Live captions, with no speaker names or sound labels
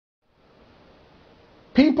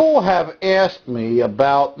People have asked me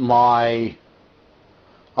about my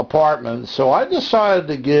apartment, so I decided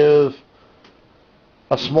to give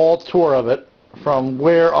a small tour of it from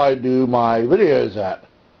where I do my videos at.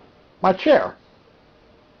 My chair.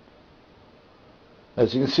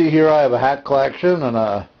 As you can see here, I have a hat collection and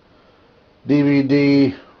a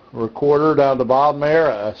DVD recorder down the bottom there,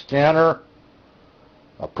 a scanner,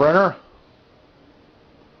 a printer,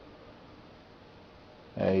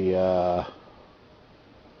 a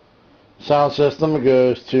sound system that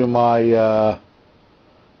goes to my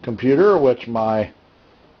computer, which my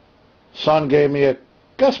son gave me, I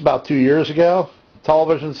guess about 2 years ago.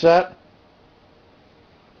 Television set,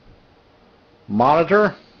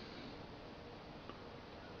 monitor,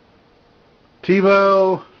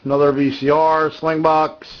 TiVo, another VCR,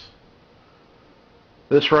 Slingbox.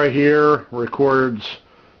 This right here records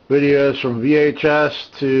videos from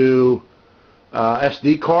VHS to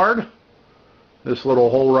SD card. This little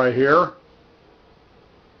hole right here.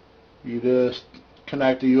 You just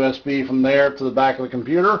connect a USB from there to the back of the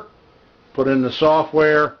computer, put in the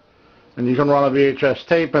software, and you can run a VHS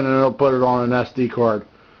tape and it'll put it on an SD card.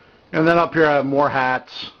 And then up here I have more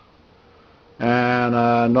hats and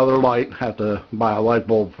another light. Have to buy a light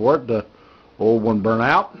bulb for it. The old one burned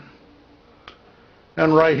out.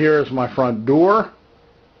 And right here is my front door.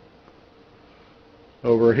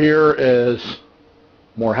 Over here is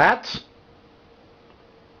more hats,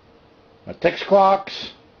 my Tix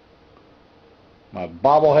clocks, my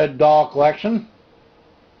bobblehead doll collection.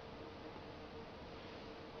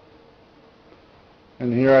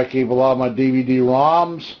 And here I keep a lot of my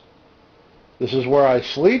DVD-ROMs. This is where I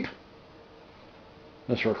sleep.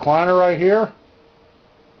 This recliner right here.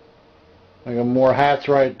 I got more hats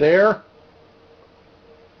right there.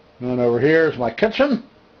 And then over here is my kitchen.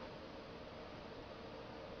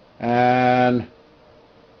 And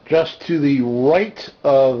just to the right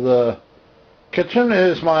of the kitchen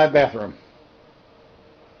is my bathroom.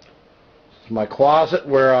 This is my closet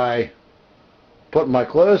where I put my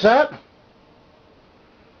clothes at.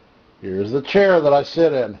 Here's the chair that I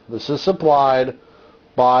sit in. This is supplied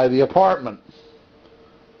by the apartment.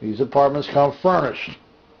 These apartments come furnished.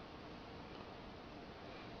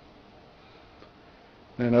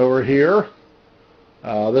 And over here,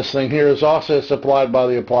 this thing here is also supplied by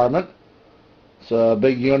the apartment. It's a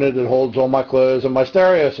big unit that holds all my clothes and my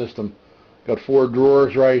stereo system. Got 4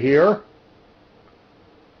 drawers right here.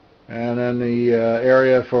 And then the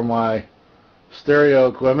area for my stereo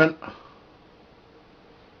equipment.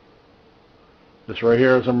 This right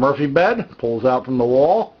here is a Murphy bed, pulls out from the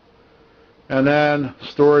wall. And then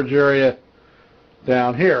storage area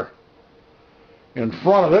down here. In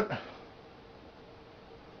front of it,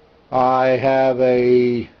 I have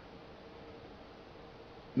a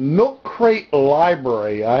milk crate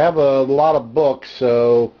library. I have a lot of books,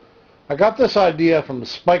 so I got this idea from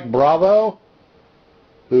Spike Bravo,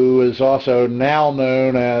 who is also now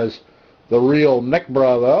known as The Real Nick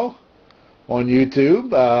Bravo on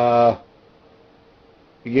YouTube.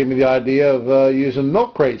 He gave me the idea of using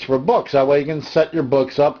milk crates for books. That way you can set your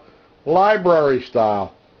books up library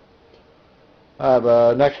style. I have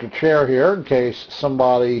an extra chair here in case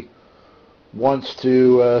somebody wants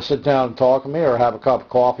to sit down and talk to me or have a cup of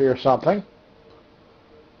coffee or something.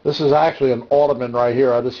 This is actually an ottoman right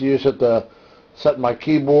here. I just use it to set my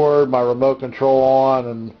keyboard, my remote control on,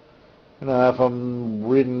 and if I'm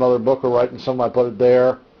reading another book or writing something, I put it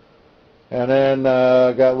there. And then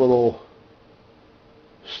got a little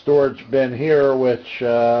storage bin here, which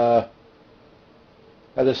I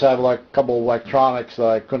just have like a couple of electronics that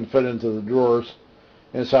I couldn't fit into the drawers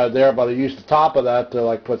inside there, but I used the top of that to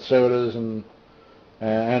like put sodas and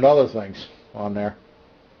other things on there.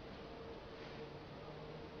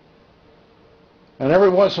 And every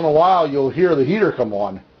once in a while you'll hear the heater come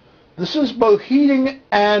on. This is both heating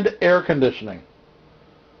and air conditioning.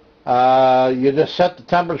 You just set the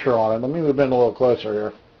temperature on it. Let me move in a little closer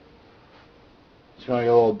here. It's going to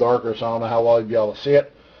get a little darker, so I don't know how well you'll be able to see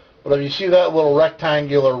it. But if you see that little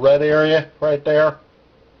rectangular red area right there,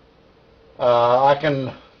 I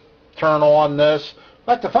can turn on this.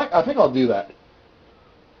 In fact, I think I'll do that.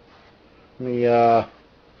 Let me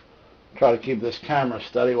try to keep this camera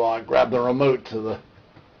steady while I grab the remote to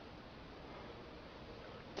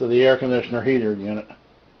the air conditioner heater unit.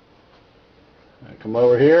 I come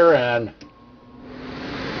over here and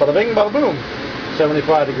bada bing, bada boom,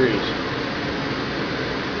 75 degrees.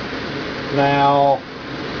 Now,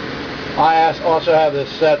 I also have this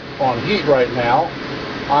set on heat right now.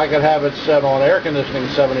 I could have it set on air conditioning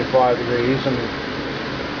 75 degrees and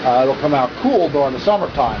it'll come out cool during the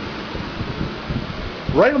summertime.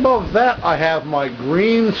 Right above that I have my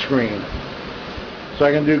green screen. So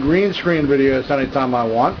I can do green screen videos anytime I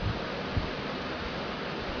want.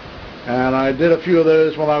 And I did a few of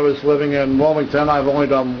those when I was living in Wilmington. I've only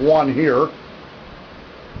done one here.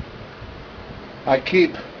 I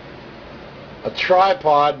keep a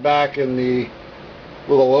tripod back in the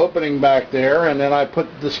little opening back there, and then I put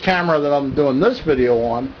this camera that I'm doing this video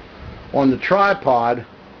on the tripod.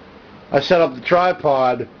 I set up the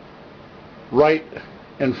tripod right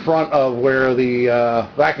in front of where the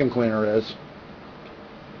vacuum cleaner is,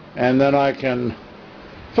 and then I can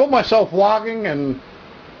film myself vlogging and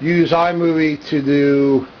use iMovie to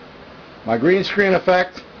do my green screen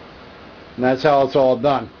effect, and that's how it's all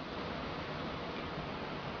done.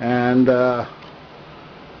 And now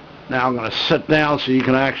I'm going to sit down so you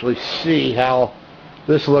can actually see how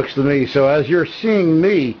this looks to me. So as you're seeing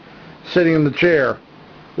me sitting in the chair,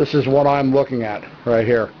 this is what I'm looking at right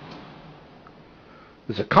here.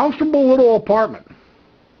 It's a comfortable little apartment,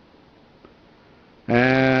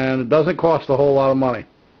 and it doesn't cost a whole lot of money.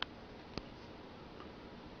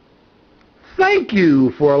 Thank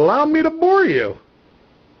you for allowing me to bore you,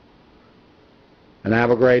 and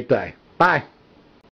have a great day. Bye.